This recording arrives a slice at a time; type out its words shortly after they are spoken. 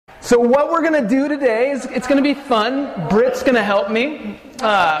So what we're going to do today is it's going to be fun. Britt's going to help me.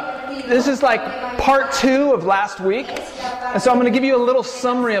 This is like part 2 of last week. And so I'm going to give you a little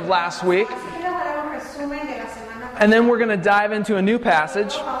summary of last week. And then we're going to dive into a new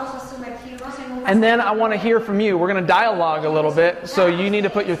passage. And then I want to hear from you. We're going to dialogue a little bit. So you need to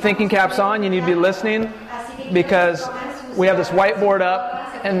put your thinking caps on. You need to be listening because we have this whiteboard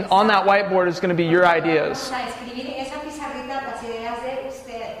up. And on that whiteboard is going to be your ideas.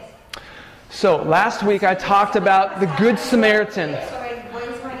 So last week I talked about the Good Samaritan.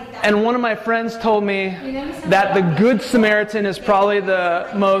 And one of my friends told me that the Good Samaritan is probably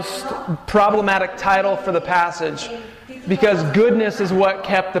the most problematic title for the passage because goodness is what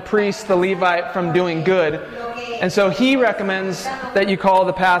kept the priest, the Levite, from doing good. And so he recommends that you call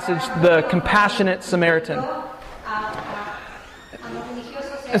the passage the Compassionate Samaritan.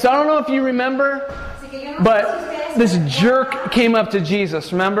 And so I don't know if you remember, but this jerk came up to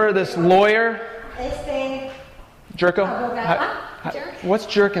Jesus. Remember this lawyer? Jerko? What's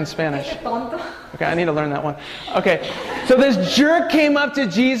jerk in Spanish? Okay, I need to learn that one. Okay, so this jerk came up to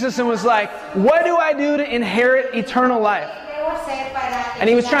Jesus and was like, what do I do to inherit eternal life? And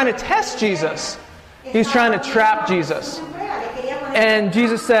he was trying to test Jesus. He was trying to trap Jesus. And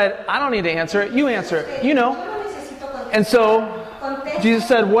Jesus said, I don't need to answer it. You answer it. You know. And so Jesus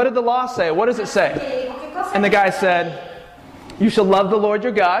said, what did the law say? What does it say? And the guy said, you shall love the Lord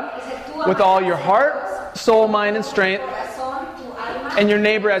your God with all your heart, soul, mind, and strength, and your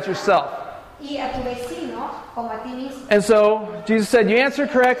neighbor as yourself. And so Jesus said, you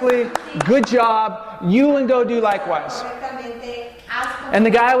answered correctly. Good job. You and go do likewise. And the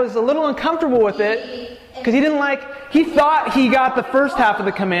guy was a little uncomfortable with it because he thought he got the first half of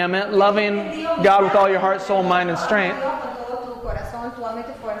the commandment, loving God with all your heart, soul, mind, and strength.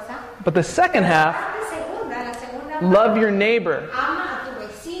 But the second half, love your neighbor.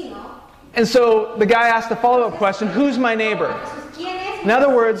 And so the guy asked the follow-up question, who's my neighbor? In other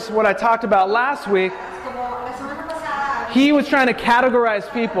words, what I talked about last week, he was trying to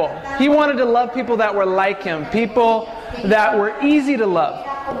categorize people. He wanted to love people that were like him, people that were easy to love.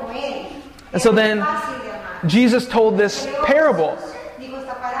 And so then Jesus told this parable.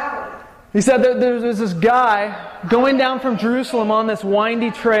 He said that there was this guy going down from Jerusalem on this windy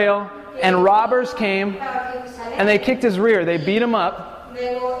trail, and robbers came and they kicked his rear. They beat him up.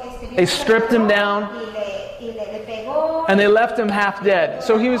 They stripped him down. And they left him half dead.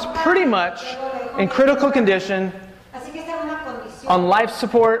 So he was pretty much in critical condition, on life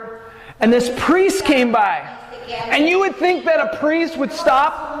support. And this priest came by. And you would think that a priest would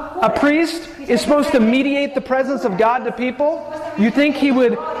stop. A priest is supposed to mediate the presence of God to people. You think he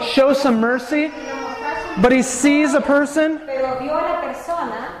would show some mercy. But he sees a person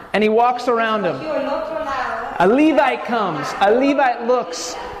and he walks around him. A Levite comes. A Levite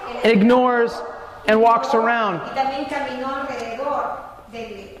looks, ignores, and walks around.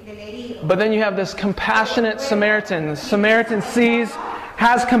 But then you have this compassionate Samaritan. The Samaritan sees,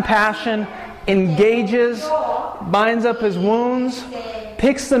 has compassion, engages, binds up his wounds,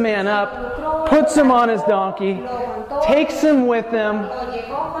 picks the man up, puts him on his donkey, takes him with him,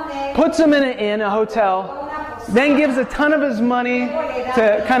 puts him in an inn, a hotel, then gives a ton of his money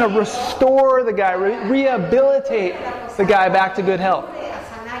to kind of restore the guy, rehabilitate the guy back to good health.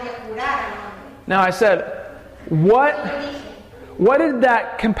 Now I said, what did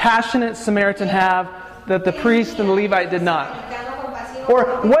that compassionate Samaritan have that the priest and the Levite did not? Or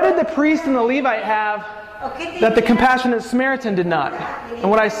what did the priest and the Levite have that the compassionate Samaritan did not? And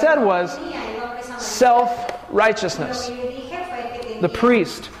what I said was self-righteousness. The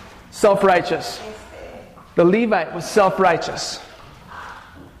priest, self-righteous. The Levite was self-righteous.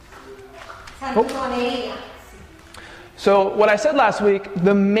 Oh. So what I said last week,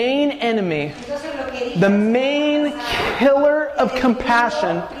 the main enemy, the main killer of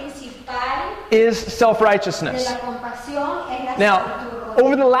compassion is self-righteousness. Now,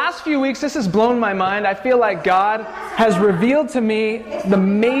 over the last few weeks, this has blown my mind. I feel like God has revealed to me the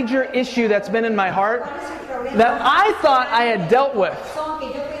major issue that's been in my heart that I thought I had dealt with.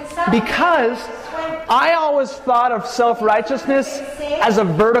 Because I always thought of self-righteousness as a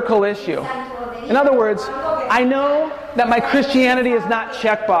vertical issue. In other words, I know that my Christianity is not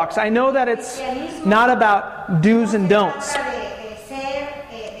checkbox. I know that it's not about do's and don'ts.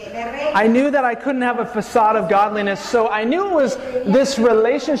 I knew that I couldn't have a facade of godliness, so I knew it was this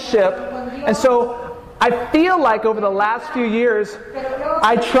relationship. And so I feel like over the last few years,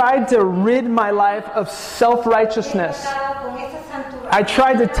 I tried to rid my life of self-righteousness. I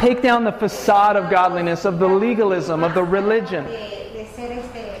tried to take down the facade of godliness, of the legalism, of the religion.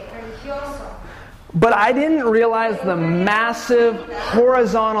 But I didn't realize the massive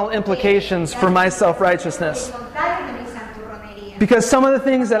horizontal implications for my self-righteousness. Because some of the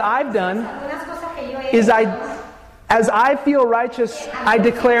things that I've done is as I feel righteous, I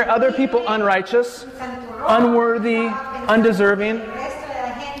declare other people unrighteous, unworthy, undeserving.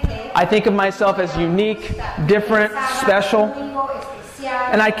 I think of myself as unique, different, special.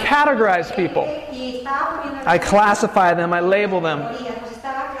 And I categorize people. I classify them, I label them.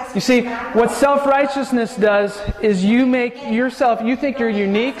 You see, what self-righteousness does is you make yourself, you think you're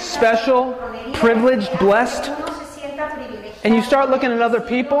unique, special, privileged, blessed, and you start looking at other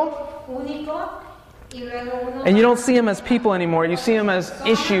people, and you don't see them as people anymore. You see them as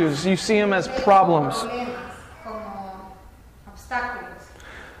issues. You see them as problems.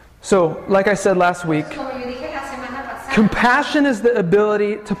 So, like I said last week, compassion is the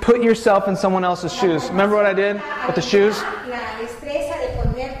ability to put yourself in someone else's shoes. Remember what I did with the shoes?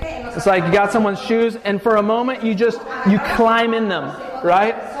 It's like you got someone's shoes, and for a moment you climb in them,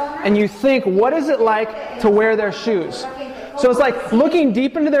 right? And you think, what is it like to wear their shoes? So it's like looking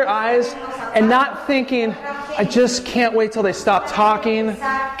deep into their eyes and not thinking, I just can't wait till they stop talking.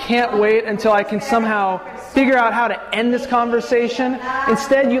 Can't wait until I can somehow figure out how to end this conversation.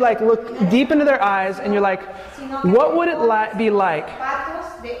 Instead, you look deep into their eyes and you're like, what would it be like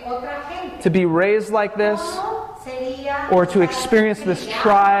to be raised like this, or to experience this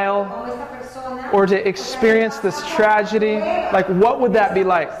trial, or to experience this tragedy? Like, what would that be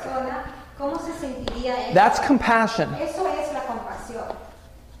like? That's compassion.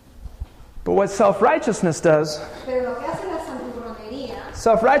 But what self-righteousness does,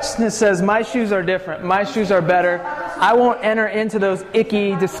 self-righteousness says, my shoes are different. My shoes are better. I won't enter into those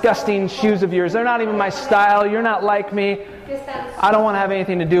icky, disgusting shoes of yours. They're not even my style. You're not like me. I don't want to have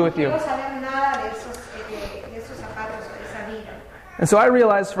anything to do with you. And so I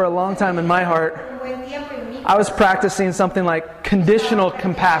realized for a long time in my heart, I was practicing something like conditional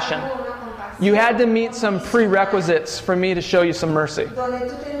compassion. You had to meet some prerequisites for me to show you some mercy.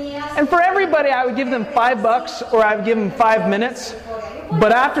 And for everybody, I would give them $5 or I would give them 5 minutes.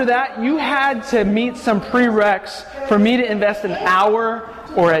 But after that, you had to meet some prereqs for me to invest an hour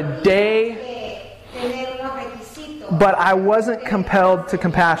or a day. But I wasn't compelled to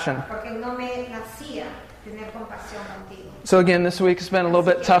compassion. So again, this week has been a little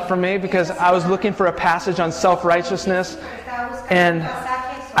bit tough for me because I was looking for a passage on self-righteousness, and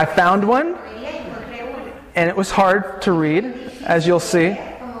I found one, and it was hard to read, as you'll see.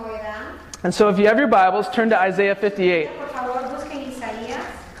 And so if you have your Bibles, turn to Isaiah 58.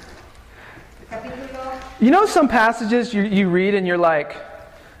 You know some passages you read and you're like,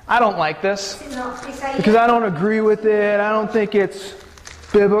 I don't like this because I don't agree with it. I don't think it's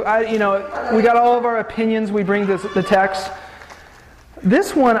biblical. We got all of our opinions. We bring the text.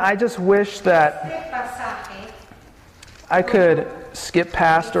 This one, I just wish that I could skip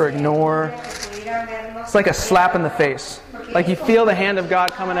past or ignore. It's like a slap in the face. Like you feel the hand of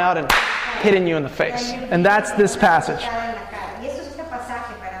God coming out and hitting you in the face. And that's this passage.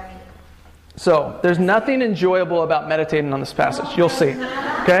 So, there's nothing enjoyable about meditating on this passage. You'll see.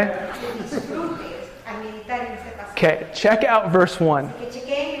 Okay? Okay, check out verse 1.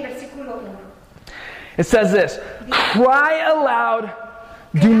 It says this: cry aloud,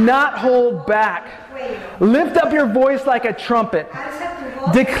 do not hold back. Lift up your voice like a trumpet.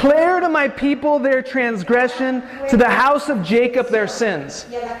 Declare to my people their transgression, to the house of Jacob their sins.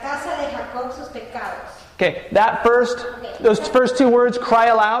 Okay, those first two words, cry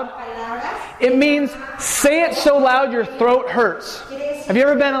aloud, it means say it so loud your throat hurts. Have you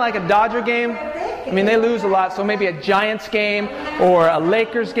ever been in a Dodger game? I mean, they lose a lot, so maybe a Giants game or a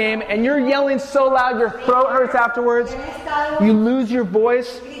Lakers game, and you're yelling so loud your throat hurts afterwards. You lose your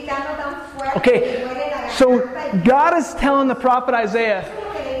voice. Okay, so God is telling the prophet Isaiah,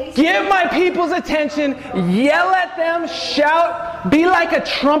 give my people's attention, yell at them, shout, be like a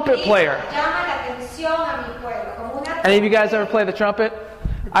trumpet player. Any of you guys ever play the trumpet?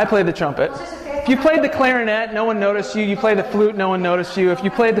 I played the trumpet. If you played the clarinet, no one noticed you. You played the flute, no one noticed you. If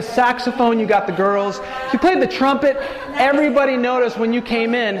you played the saxophone, you got the girls. If you played the trumpet, everybody noticed when you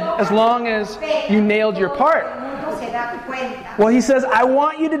came in, as long as you nailed your part. Well, he says, I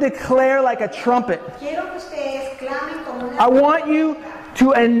want you to declare like a trumpet. I want you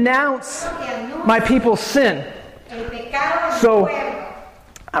to announce my people's sin. So,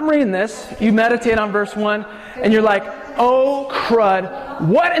 I'm reading this. You meditate on verse 1, and you're like, oh crud,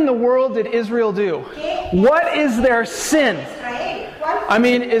 what in the world did Israel do? What is their sin? I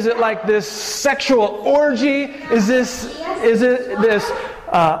mean, is it like this sexual orgy? Is it this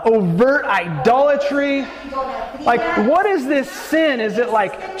overt idolatry. Like, what is this sin? Is it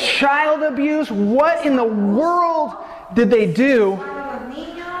like child abuse? What in the world did they do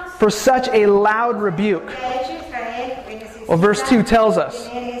for such a loud rebuke? Well, verse 2 tells us.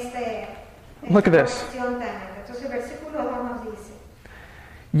 Look at this.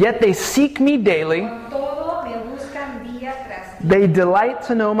 Yet they seek me daily. They delight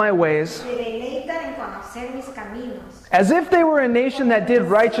to know my ways. As if they were a nation that did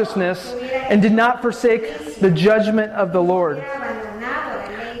righteousness and did not forsake the judgment of the Lord.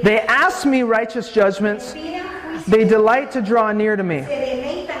 They ask me righteous judgments. They delight to draw near to me.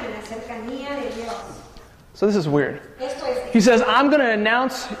 So this is weird. He says, I'm going to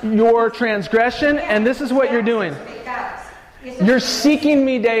announce your transgression, and this is what you're doing. You're seeking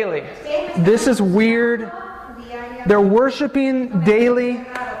me daily. This is weird. They're worshiping daily.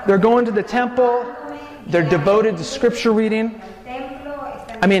 They're going to the temple. They're devoted to scripture reading.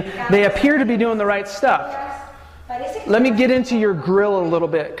 I mean, they appear to be doing the right stuff. Let me get into your grill a little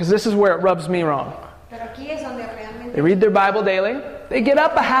bit, because this is where it rubs me wrong. They read their Bible daily. They get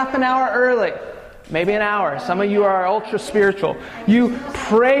up a half an hour early. Maybe an hour. Some of you are ultra spiritual. You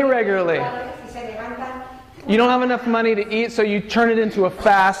pray regularly. You don't have enough money to eat, so you turn it into a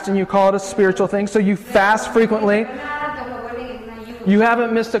fast and you call it a spiritual thing. So you fast frequently. You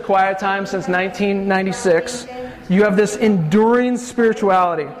haven't missed a quiet time since 1996. You have this enduring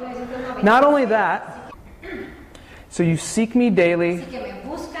spirituality. Not only that, so you seek me daily.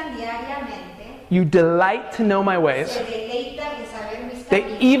 You delight to know my ways.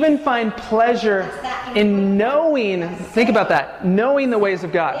 They even find pleasure in knowing, think about that, knowing the ways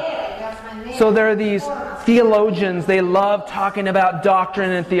of God. So there are these theologians, they love talking about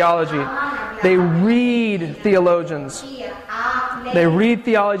doctrine and theology. They read theologians. They read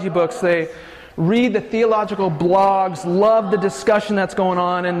theology books. They read the theological blogs, love the discussion that's going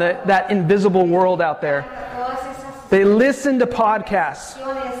on in that invisible world out there. They listen to podcasts.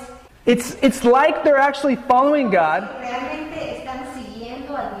 It's like they're actually following God.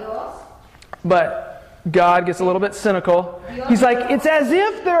 But God gets a little bit cynical. He's like, it's as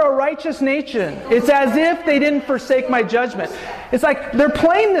if they're a righteous nation. It's as if they didn't forsake my judgment. It's like they're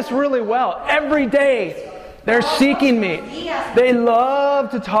playing this really well. Every day they're seeking me. They love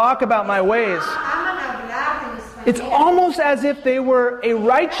to talk about my ways. It's almost as if they were a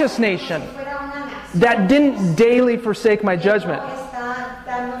righteous nation that didn't daily forsake my judgment.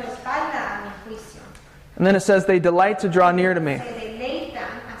 And then it says they delight to draw near to me.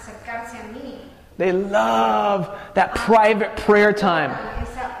 They love that private prayer time,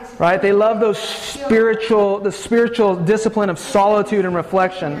 right? They love the spiritual discipline of solitude and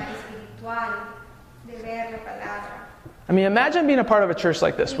reflection. I mean, imagine being a part of a church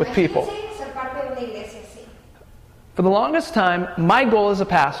like this with people. For the longest time, my goal as a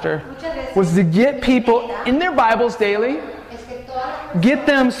pastor was to get people in their Bibles daily, get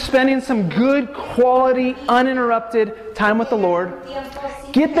them spending some good quality, uninterrupted time with the Lord,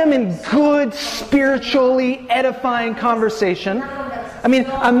 get them in good, spiritually edifying conversation. I mean,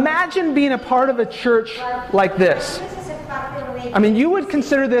 imagine being a part of a church like this. I mean, you would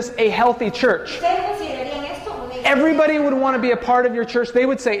consider this a healthy church. Everybody would want to be a part of your church. They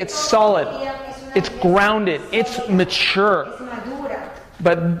would say it's solid, it's grounded, it's mature.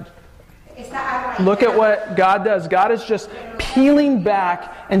 But look at what God does. God is just peeling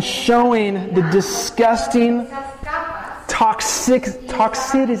back and showing the disgusting toxicity.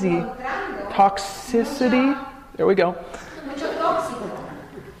 There we go.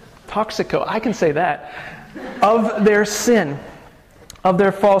 Toxico. I can say that. Of their sin, of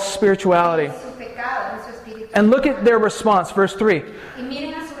their false spirituality. And look at their response, verse 3.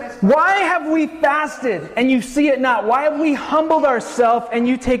 Why have we fasted and you see it not? Why have we humbled ourselves and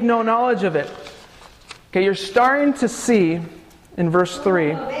you take no knowledge of it? Okay, you're starting to see, in verse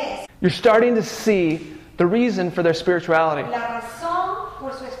 3, you're starting to see the reason for their spirituality.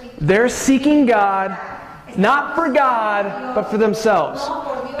 They're seeking God, not for God, but for themselves.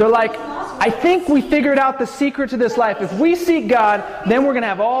 They're like, I think we figured out the secret to this life. If we seek God, then we're going to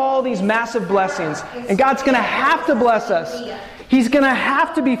have all these massive blessings. And God's going to have to bless us. He's going to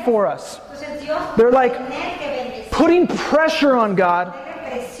have to be for us. They're like putting pressure on God.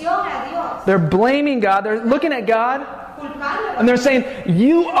 They're blaming God. They're looking at God and they're saying,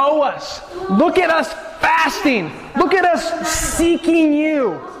 you owe us. Look at us fasting. Look at us seeking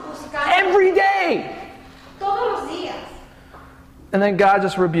you every day. And then God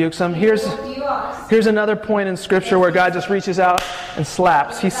just rebukes them. Here's another point in Scripture where God just reaches out and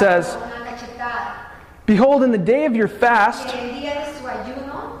slaps. He says, behold, in the day of your fast,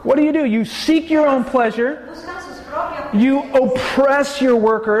 what do? You seek your own pleasure. You oppress your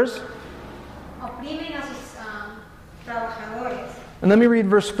workers. And let me read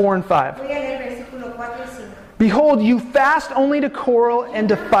verse 4 and 5. Behold, you fast only to quarrel and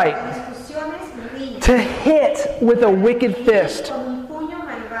to fight, to hit with a wicked fist.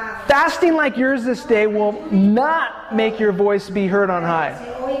 Fasting like yours this day will not make your voice be heard on high.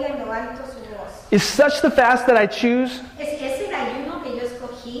 Is such the fast that I choose?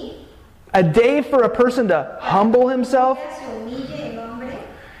 A day for a person to humble himself?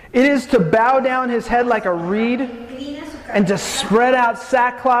 It is to bow down his head like a reed and to spread out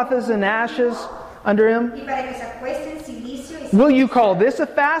sackcloth and ashes under him? Will you call this a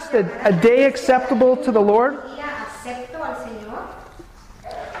fast, a day acceptable to the Lord?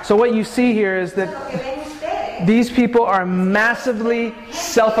 So what you see here is that these people are massively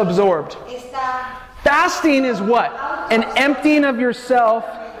self-absorbed. Fasting is what? An emptying of yourself.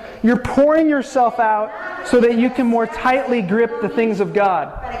 You're pouring yourself out so that you can more tightly grip the things of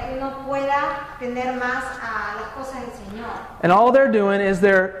God. And all they're doing is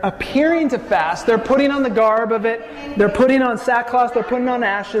they're appearing to fast. They're putting on the garb of it. They're putting on sackcloth. They're putting on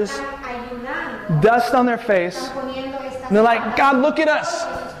ashes. Dust on their face. And they're like, God, look at us.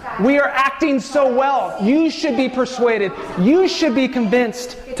 We are acting so well. You should be persuaded. You should be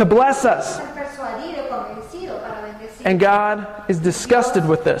convinced to bless us. And God is disgusted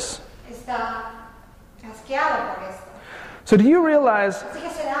with this. So do you realize,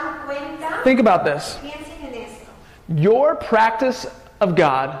 think about this. Your practice of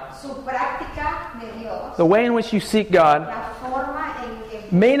God, the way in which you seek God,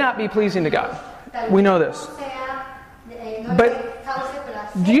 may not be pleasing to God. We know this. But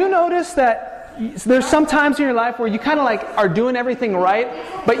do you notice that there's some times in your life where you kind of like are doing everything right,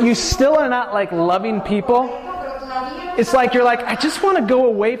 but you still are not like loving people? It's like you're like, I just want to go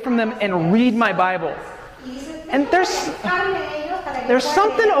away from them and read my Bible. And there's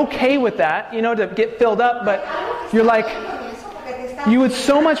something okay with that, to get filled up, but you're like, you would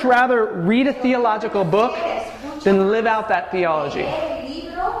so much rather read a theological book than live out that theology.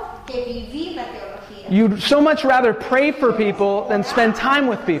 You'd so much rather pray for people than spend time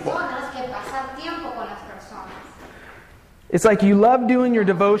with people. It's like you love doing your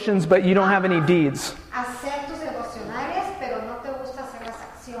devotions, but you don't have any deeds.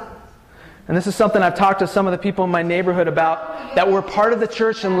 And this is something I've talked to some of the people in my neighborhood about that were part of the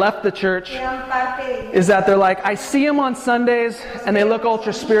church and left the church, is that they're like, I see them on Sundays and they look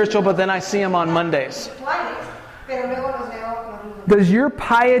ultra spiritual, but then I see them on Mondays. Does your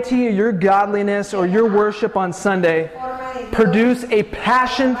piety or your godliness or your worship on Sunday produce a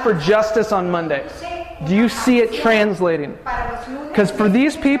passion for justice on Monday? Do you see it translating? Because for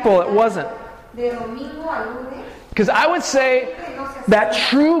these people, it wasn't. Because I would say that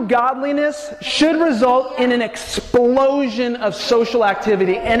true godliness should result in an explosion of social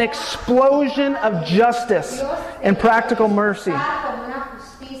activity, an explosion of justice and practical mercy.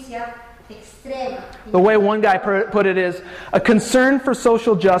 The way one guy put it is, a concern for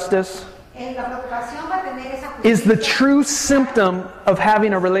social justice is the true symptom of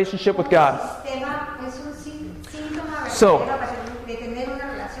having a relationship with God. So,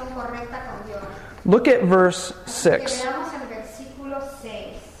 look at verse 6.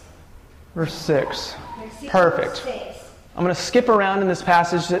 Verse 6. Perfect. I'm going to skip around in this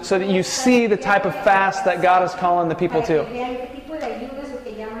passage so that you see the type of fast that God is calling the people to.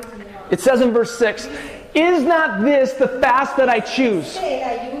 It says in verse 6, is not this the fast that I choose?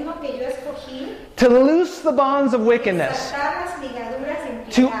 To loose the bonds of wickedness,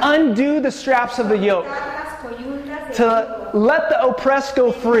 to undo the straps of the yoke, to let the oppressed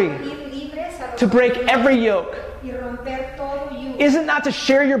go free, to break every yoke. Is it not to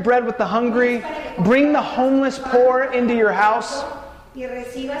share your bread with the hungry, bring the homeless poor into your house?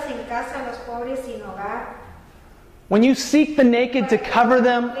 When you seek the naked to cover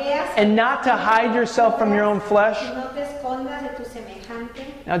them and not to hide yourself from your own flesh?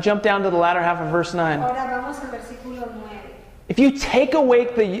 Now jump down to the latter half of verse 9. If you take away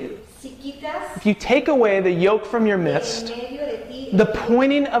the yoke from your midst, the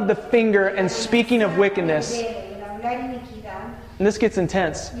pointing of the finger and speaking of wickedness, and this gets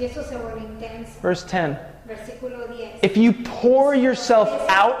intense. Verse 10. If you pour yourself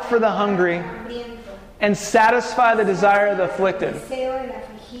out for the hungry and satisfy the desire of the afflicted.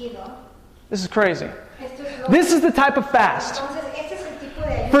 This is crazy. This is the type of fast.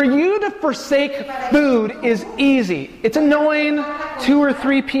 For you to forsake food is easy. It's annoying. 2 or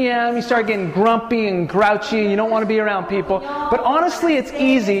 3 p.m. you start getting grumpy and grouchy. You don't want to be around people. But honestly, it's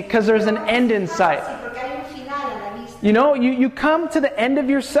easy because there's an end in sight. You know, you come to the end of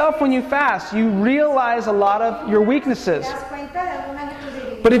yourself when you fast. You realize a lot of your weaknesses.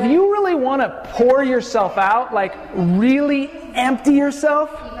 But if you really want to pour yourself out, like really empty yourself,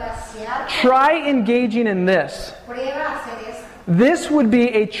 try engaging in this. This would be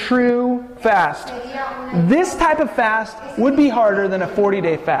a true fast. This type of fast would be harder than a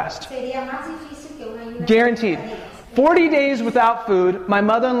 40-day fast. Guaranteed. 40 days without food. My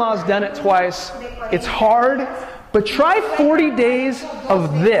mother-in-law's done it twice. It's hard, but try 40 days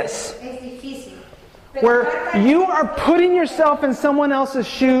of this, where you are putting yourself in someone else's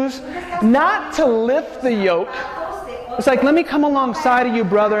shoes, not to lift the yoke. It's like, let me come alongside of you,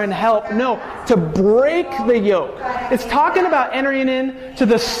 brother, and help. No, to break the yoke. It's talking about entering into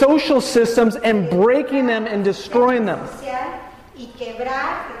the social systems and breaking them and destroying them.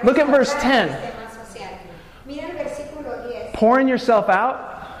 Look at verse 10. Pouring yourself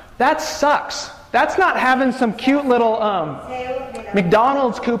out? That sucks. That's not having some cute little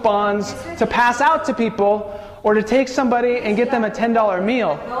McDonald's coupons to pass out to people or to take somebody and get them a $10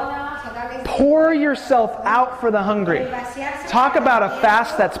 meal. Pour yourself out for the hungry. Talk about a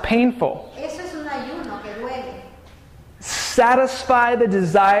fast that's painful. Satisfy the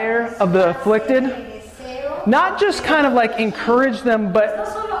desire of the afflicted. Not just kind of like encourage them, but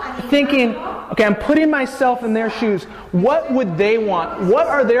thinking, okay, I'm putting myself in their shoes. What would they want? What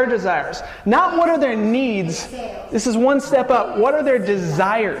are their desires? Not what are their needs. This is one step up. What are their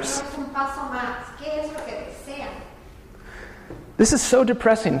desires? This is so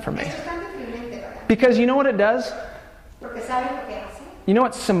depressing for me. Because you know what it does? You know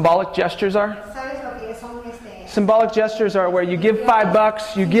what symbolic gestures are? Symbolic gestures are where you give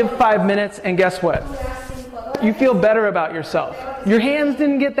 $5, you give 5 minutes, and guess what? You feel better about yourself. Your hands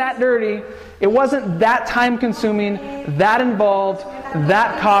didn't get that dirty. It wasn't that time consuming, that involved,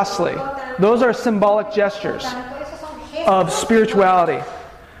 that costly. Those are symbolic gestures of spirituality.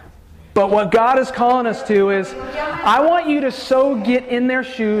 But what God is calling us to is, I want you to so get in their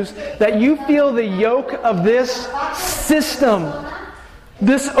shoes that you feel the yoke of this system,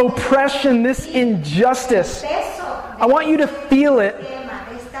 this oppression, this injustice. I want you to feel it.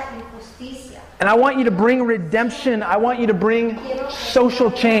 And I want you to bring redemption. I want you to bring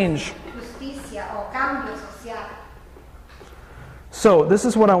social change. So, this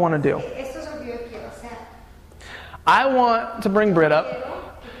is what I want to do. I want to bring Britt up.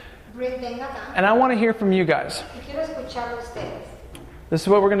 And I want to hear from you guys. This is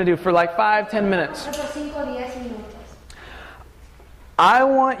what we're going to do for like 5-10 minutes. I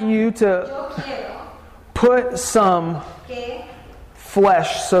want you to put some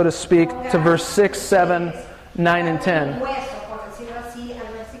flesh, so to speak, to verse 6, 7, 9, and 10.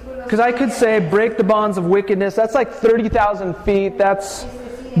 Because I could say, break the bonds of wickedness. That's like 30,000 feet. That's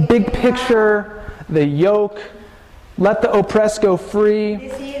big picture, the yoke. Let the oppressed go free.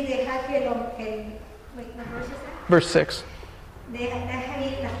 Verse 6.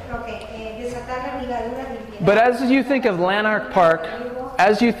 But as you think of Lanark Park,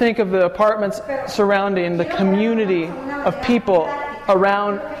 as you think of the apartments surrounding the community of people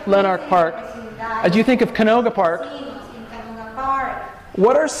around Lanark Park, as you think of Canoga Park,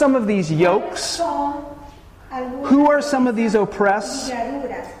 what are some of these yokes? Who are some of these oppressed?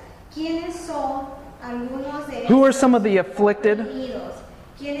 Who are some of the afflicted?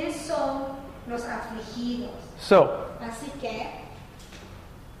 So,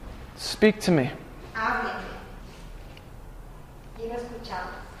 speak to me.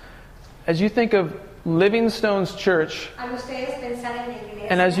 As you think of Living Stones Church,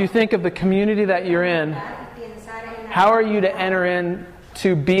 and as you think of the community that you're in, how are you to enter in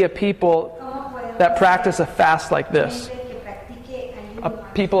to be a people that practice a fast like this? A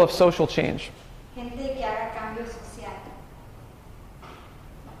people of social change.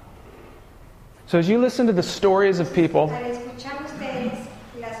 So as you listen to the stories of people,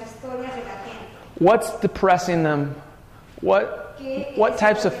 what's depressing them? What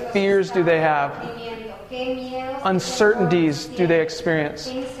types of fears do they have? Uncertainties do they experience?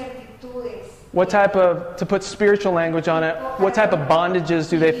 What type of, to put spiritual language on it, what type of bondages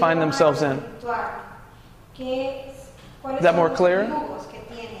do they find themselves in? Is that more clear?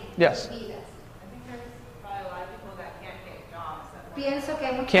 Yes.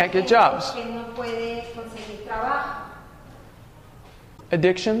 Can't get jobs.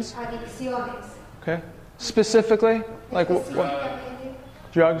 Addictions? Okay. Specifically? Like what?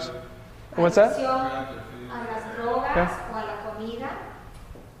 Drugs? What's that? Okay.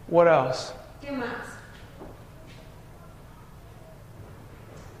 What else?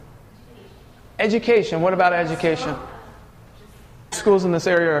 Education. What about education? Schools in this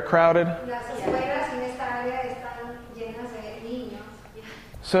area are crowded.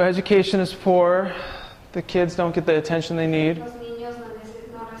 So education is poor. The kids don't get the attention they need. Los niños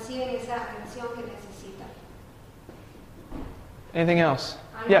no reciben esa atención que necesitan. Anything else?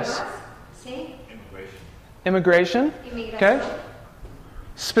 ¿Algo Yes. más? ¿Sí? Immigration? Inmigración. Okay.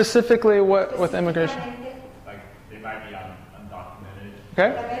 Specifically, what with immigration? Like they might be undocumented.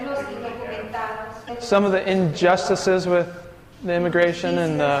 Okay. Tal vez los indocumentados. Some of the injustices with the immigration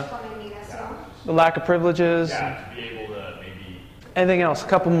and Injusticias con la inmigración. the lack of privileges. Yeah, to be able to maybe. Anything else? A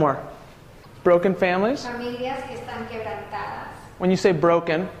couple more. Broken families? Familias que están quebrantadas. When you say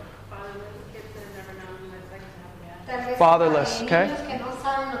broken, Tal vez Fatherless, okay. niños que no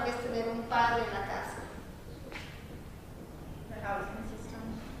saben lo que es tener un padre en la casa.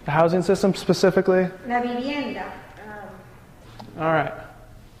 the housing system specifically? La vivienda. All right.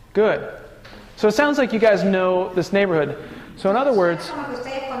 Good. So it sounds like you guys know this neighborhood. So in other words, Como que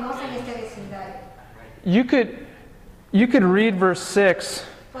ustedes conocen este vecindario. you could read verse 6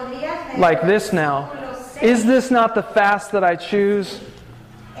 Podrías leer like this now. versículo 6. Is this not the fast that I choose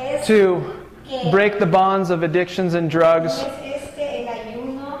Es to break the bonds of addictions and drugs, Es el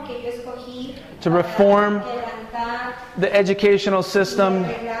ayuno que yo escogí to reform para quebrantar, the educational system,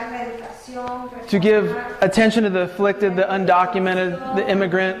 arreglar la educación, to give reformar attention to the afflicted, the undocumented, the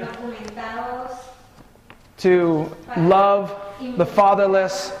immigrant, documentados, to love the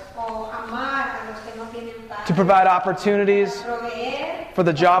fatherless, o amar a los que no tienen padre, to provide opportunities proveer for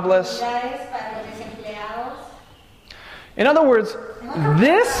the jobless? oportunidades para los desempleados. In other words,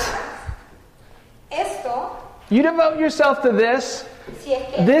 this, Esto, you devote yourself to this, si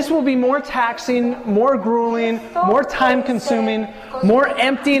es que this will be more taxing, more grueling, more time consuming, more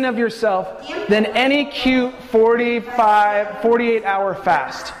emptying of yourself than any cute 48 hour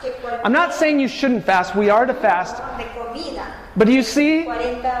fast. I'm not saying you shouldn't fast, we are to fast, de comida, but do you see,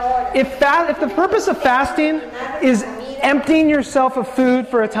 40 horas, if the purpose of fasting is emptying yourself of food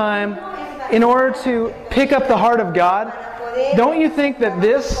for a time in order to pick up the heart of God, don't you think that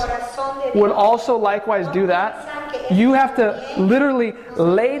this corazón de would also likewise do that? You have to literally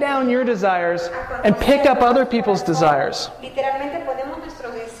lay down your desires and pick up other people's desires. Literalmente ponemos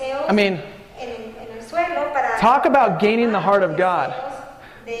nuestros deseos I mean, en el suelo para talk about gaining the heart of God.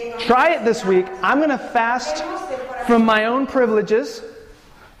 Try it this week. I'm going to fast from my own privileges,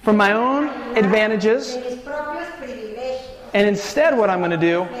 from my own advantages, de mis propios privilegios. and instead what I'm going to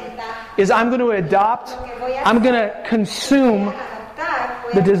do is I'm going to I'm going to consume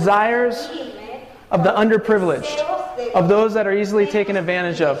the desires of the underprivileged, of those that are easily taken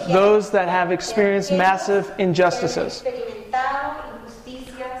advantage of, those that have experienced massive injustices.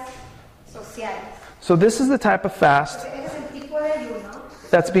 So this is the type of fast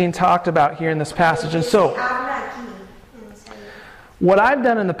that's being talked about here in this passage. And so, what I've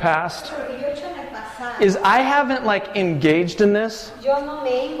done in the past is I haven't engaged in this.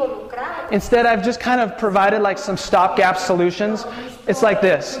 Instead, I've just kind of provided some stopgap solutions. It's like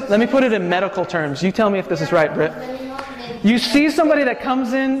this. Let me put it in medical terms. You tell me if this is right, Britt. You see somebody that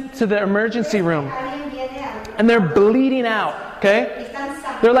comes into the emergency room and they're bleeding out, okay?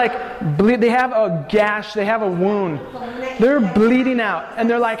 They're they have a gash, they have a wound. They're bleeding out and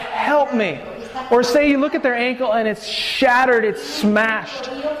they're like, help me. Or say you look at their ankle and it's shattered, it's smashed.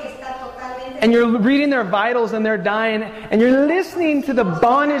 And you're reading their vitals and they're dying, and you're listening to the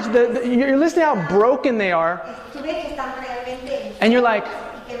bondage, you're listening to how broken they are, and you're like,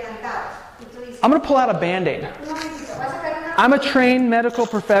 I'm going to pull out a Band-Aid. I'm a trained medical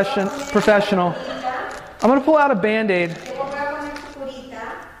professional. I'm going to pull out a Band-Aid,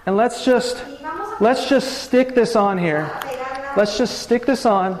 and let's just stick this on here. Let's just stick this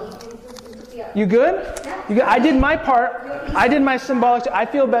on. You good? I did my part. I did my symbolic. I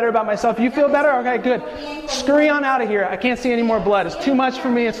feel better about myself. You feel better? Okay, good. Scurry on out of here. I can't see any more blood. It's too much for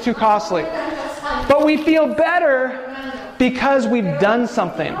me. It's too costly. But we feel better because we've done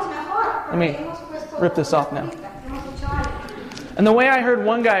something. Let me rip this off now. And the way I heard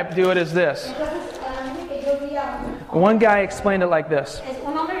one guy do it is this. One guy explained it like this.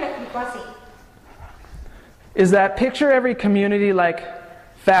 Is that picture every community like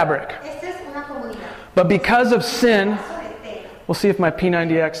fabric. But because of sin, we'll see if my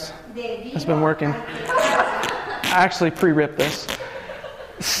P90X has been working. I actually pre-ripped this.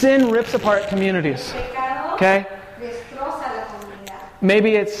 Sin rips apart communities. Okay?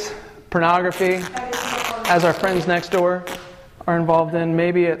 Maybe it's pornography, as our friends next door are involved in.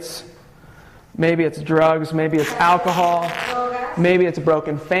 Maybe it's drugs. Maybe it's alcohol. Maybe it's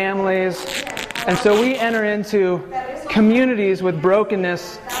broken families. And so we enter into communities with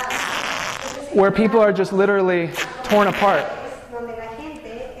brokenness where people are just literally torn apart.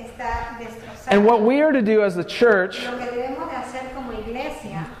 And what we are to do as the church,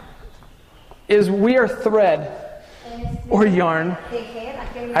 is we are thread or yarn.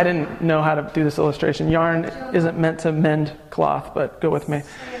 I didn't know how to do this illustration. Yarn isn't meant to mend cloth, but go with me.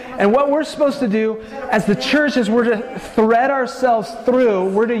 And what we're supposed to do as the church is we're to thread ourselves through.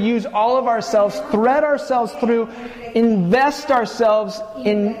 We're to use all of ourselves, thread ourselves through, invest ourselves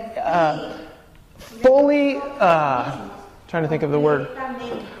in fully, trying to think of the word,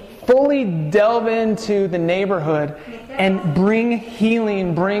 fully delve into the neighborhood and bring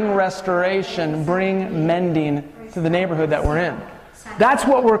healing, bring restoration, bring mending to the neighborhood that we're in. That's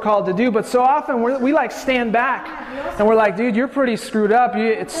what we're called to do. But so often we like stand back and we're like, dude, you're pretty screwed up.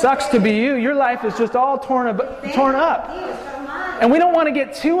 It sucks to be you. Your life is just all torn up. And we don't want to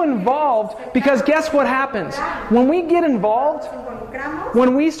get too involved because guess what happens? When we get involved,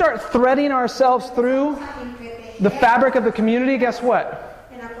 when we start threading ourselves through the fabric of the community, guess what?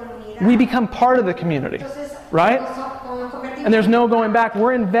 We become part of the community, right? And there's no going back.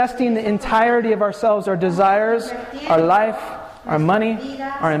 We're investing the entirety of ourselves, our desires, our life, our money,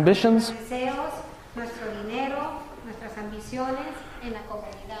 our ambitions.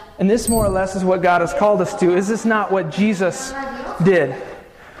 And this more or less is what God has called us to. Is this not what Jesus did?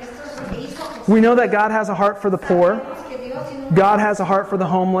 We know that God has a heart for the poor. God has a heart for the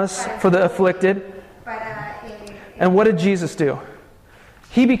homeless, for the afflicted. And what did Jesus do?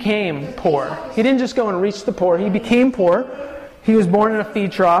 He became poor. He didn't just go and reach the poor. He became poor. He was born in a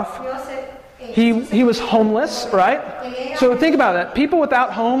feed trough. He was homeless, right? So think about that. People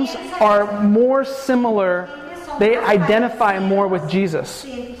without homes are more similar. They identify more with Jesus,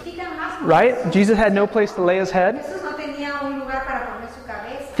 right? Jesus had no place to lay his head.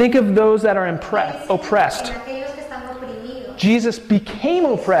 Think of those that are oppressed. Jesus became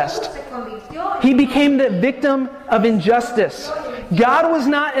oppressed. He became the victim of injustice. God was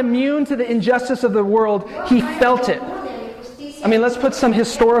not immune to the injustice of the world. He felt it. I mean, let's put some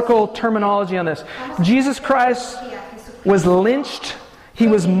historical terminology on this. Jesus Christ was lynched. He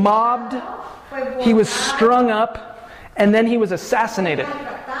was mobbed. He was strung up. And then he was assassinated.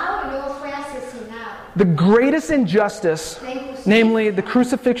 The greatest injustice, namely the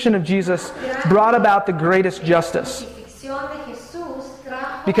crucifixion of Jesus, brought about the greatest justice.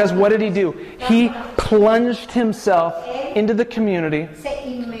 Because what did he do? He plunged himself into the community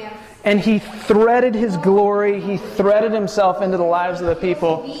and he threaded his glory, he threaded himself into the lives of the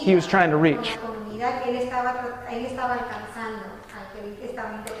people he was trying to reach.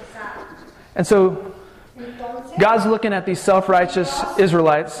 And so God's looking at these self-righteous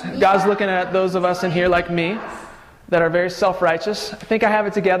Israelites. God's looking at those of us in here like me that are very self-righteous. I think I have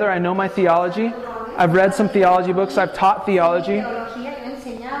it together. I know my theology. I've read some theology books. I've taught theology.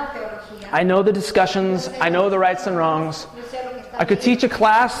 I know the discussions. I know the rights and wrongs. I could teach a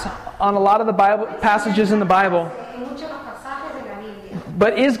class on a lot of the Bible passages in the Bible.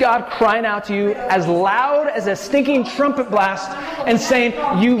 But is God crying out to you as loud as a stinking trumpet blast and saying,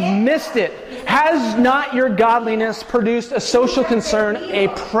 you've missed it? Has not your godliness produced a social concern, a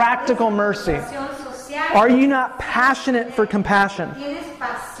practical mercy? Are you not passionate for compassion?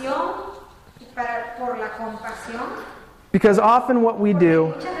 Because often what we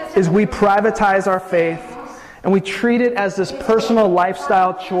do is we privatize our faith and we treat it as this personal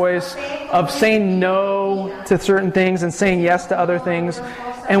lifestyle choice of saying no to certain things and saying yes to other things.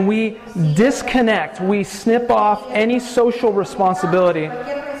 And we disconnect, we snip off any social responsibility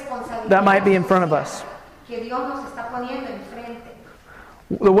that might be in front of us.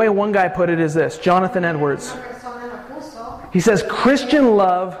 The way one guy put it is this, Jonathan Edwards. He says, Christian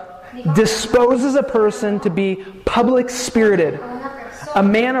love disposes a person to be public-spirited. A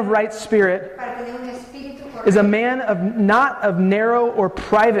man of right spirit is a man of not of narrow or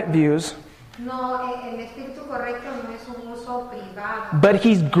private views, but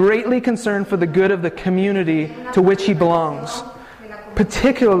he's greatly concerned for the good of the community to which he belongs,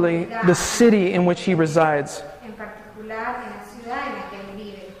 particularly the city in which he resides.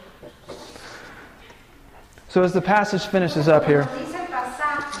 So as the passage finishes up here,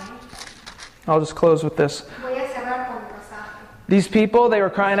 I'll just close with this. These people, they were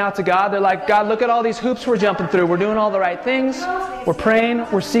crying out to God. They're like, God, look at all these hoops we're jumping through. We're doing all the right things. We're praying.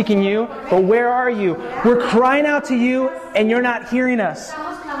 We're seeking you. But where are you? We're crying out to you and you're not hearing us.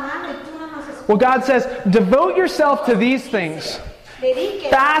 Well, God says, devote yourself to these things.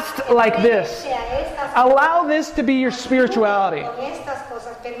 Fast like this. Allow this to be your spirituality.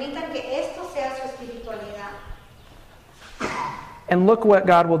 And look what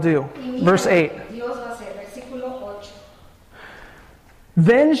God will do. Verse 8.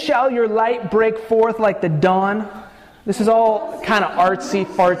 Then shall your light break forth like the dawn. This is all kind of artsy,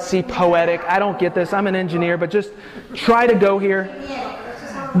 fartsy, poetic. I don't get this. I'm an engineer, but just try to go here.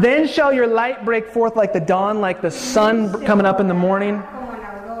 Then shall your light break forth like the dawn, like the sun coming up in the morning. como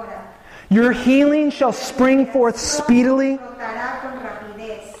la aurora. Your healing shall spring forth speedily. Brotará con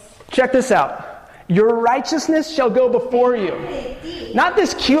rapidez. Check this out. Your righteousness shall go before you. De ti, Not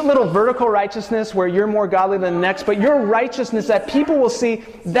this cute little vertical righteousness where you're more godly than the next, but your righteousness that people will see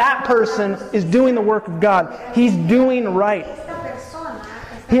that person is doing the work of God. He's doing right. esta persona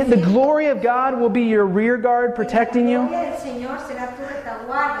está The glory of God will be your rear guard protecting La you. gloria del Señor será tu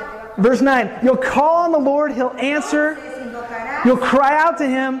retaguardia, te va a Verse 9, you'll call on the Lord, He'll answer. invocarás, You'll cry out to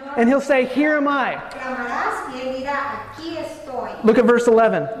Him, and He'll say, here am I. clamarás y Él dirá, aquí estoy. Look at verse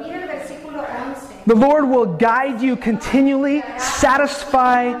 11. Mira el versículo 11. The Lord will guide you continually,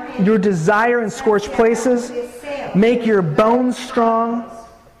 satisfy your desire in scorched places, make your bones strong.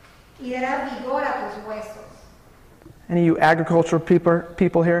 Y dará vigor a tus huesos. Any of you agricultural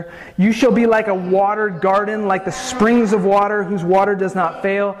people here? You shall be like a watered garden, like the springs of water whose water does not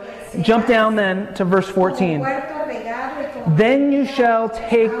fail. Jump down then to verse 14. Huerto regado y como Then you shall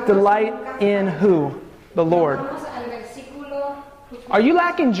take delight in who? The Lord. Vamos al versículo. Are you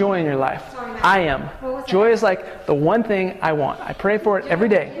lacking joy in your life? I am. Joy is like the one thing I want. I pray for it every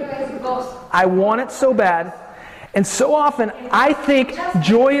day. Es gozo. I want it so bad. And so often, I think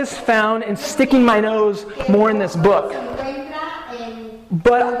joy is found in sticking my nose more in this book. Se encuentra en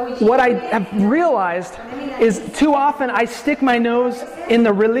But what I have realized is too often I stick my nose in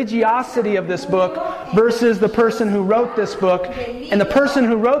the religiosity of this book versus the person who wrote this book. And the person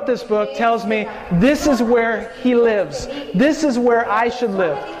who wrote this book tells me, this is where he lives. This is where I should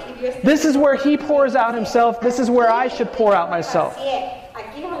live. This is where he pours out himself. This is where I should pour out myself. Así es.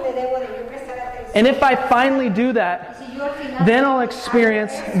 Aquí es donde debo de yo prestar atención. And if I finally do that, Si yo al final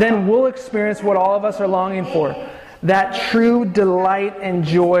then we'll experience what all of us are longing for. That true delight and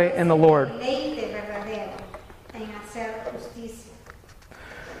joy in the Lord. deleite verdadero en hacer justicia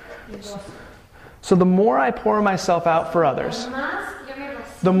y gozo. So the more I pour myself out for others, Más yo me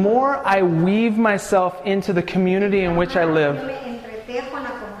recibo, the more I weave myself into the community in which I yo live, me entretejo en la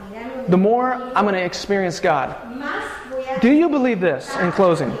comunidad en donde the more I'm going to experience God. más voy a Do you believe this in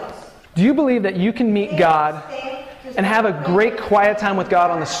closing? Do you believe that you can meet God and have a great quiet time with God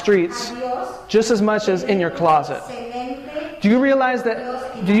on the streets Dios just as much as in your closet? excelente Do you realize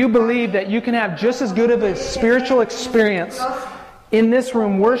that, do you believe that you can have just as good of a spiritual experience in this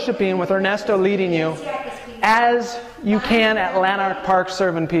room worshiping with Ernesto leading you as you can at Lanark Park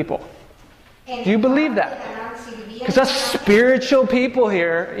serving people? Do you believe that? Because us spiritual people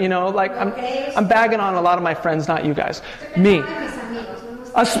here, you know, like I'm bagging on a lot of my friends, not you guys. Me.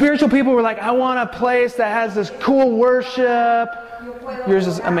 Us spiritual people were like, I want a place that has this cool worship. Yours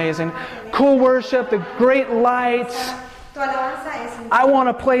is amazing. Cool worship, the great lights. Tu alabanza es I want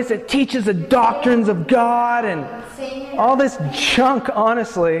a place that teaches the doctrines of God and all this junk,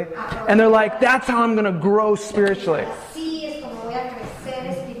 honestly. And they're like, that's how I'm going to grow spiritually. así es como voy a crecer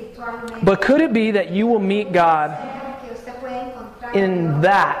espiritualmente. But could it be that you will meet God Que usted puede encontrar in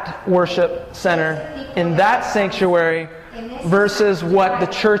that worship center, in that sanctuary, versus what the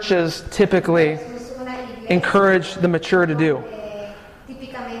churches typically una iglesia encourage the mature to do?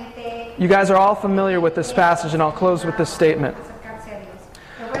 típicamente You guys are all familiar with this passage, and I'll close with this statement. acercarse a Dios.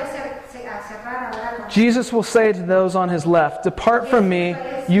 Pero voy a cerrar ahora con Jesus will say to those on his left, depart from me,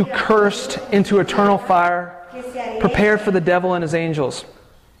 you cursed, into eternal fire, que se haré. prepared for the devil and his angels.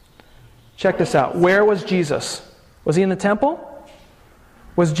 Check this out. Where was Jesus? Was he in the temple?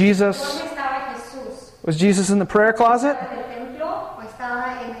 Was Jesus ¿Dónde estaba Jesús? was Jesus in the prayer closet? ¿En el templo o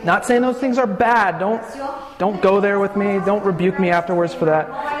estaba en el Not saying those things are bad. Don't go there with me. Don't rebuke me afterwards for that.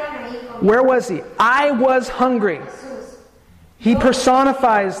 No vayan ahí con Where was he? I was hungry. Jesús. He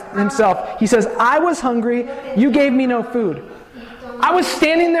personifies himself. He says, I was hungry. You gave me no food. I was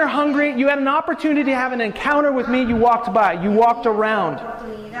standing there hungry. You had an opportunity to have an encounter with me. You walked by. You walked around.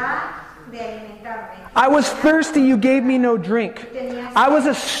 Oportunidad de alimentarme. I was thirsty. You gave me no drink. I was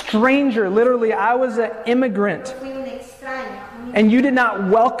a stranger. Literally, I was an immigrant. Fui un extraño. And you did not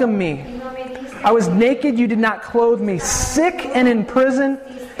welcome me. No me diste I was naked. You did not clothe me. Sick and in prison.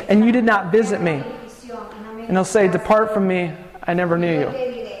 And you did not visit me. bendición. No me And he'll say, depart from me. I never knew you.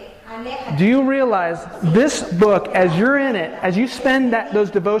 diré. Aléjate. Do you realize this book, as you're in it, as you spend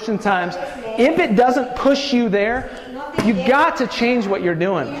those devotion times, if it doesn't push you there, you got to change what you're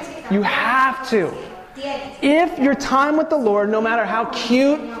doing. You have to. Tienes. If your time with the Lord, no matter how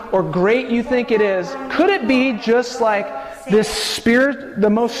cute or great you think it is, could it be just like the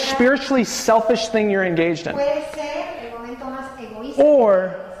most spiritually selfish thing you're engaged in? Puede ser el momento más egoísta.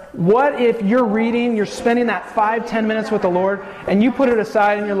 Or what if you're reading, you're spending that 5-10 minutes with the Lord, and you put it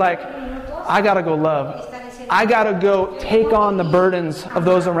aside and you're like, I gotta go love. I got to go take on the burdens of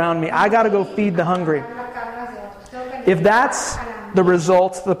those around me. I got to go feed the hungry. If that's the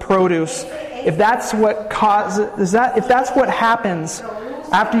result, the produce, if that's what causes, if that's what happens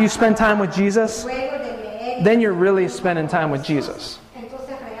after you spend time with Jesus, then you're really spending time with Jesus.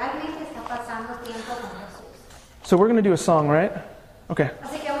 So we're going to do a song, right? Okay.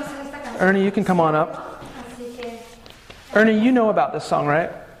 Ernie, you can come on up. Ernie, you know about this song, right?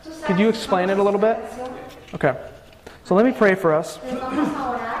 Could you explain it a little bit? Okay. So let me pray for us.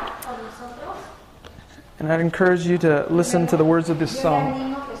 And I'd encourage you to listen to the words of this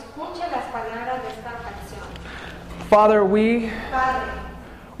song. Father, we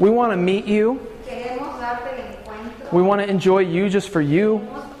want to meet you. We want to enjoy you just for you.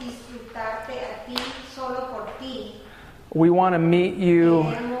 We want to meet you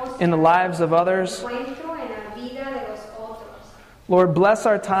in the lives of others. Lord, bless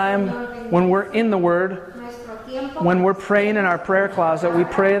our time when we're in the Word, when we're praying in our prayer closet. We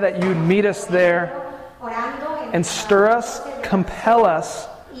pray that you'd meet us there and stir us, compel us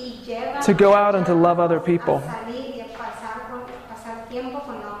to go out and to love other people.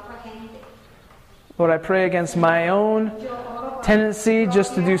 Lord, I pray against my own tendency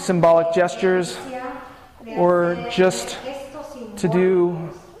just to do symbolic gestures or just to do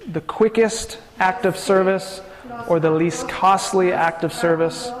the quickest act of service or the least costly act of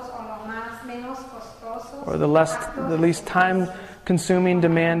service or the least time-consuming,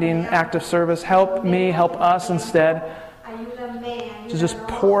 demanding act of service. Help me, help us instead to just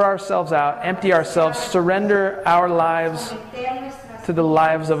pour ourselves out, empty ourselves, surrender our lives to the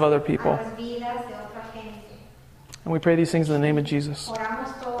lives of other people. And we pray these things in the name of Jesus.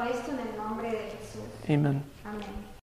 Amen.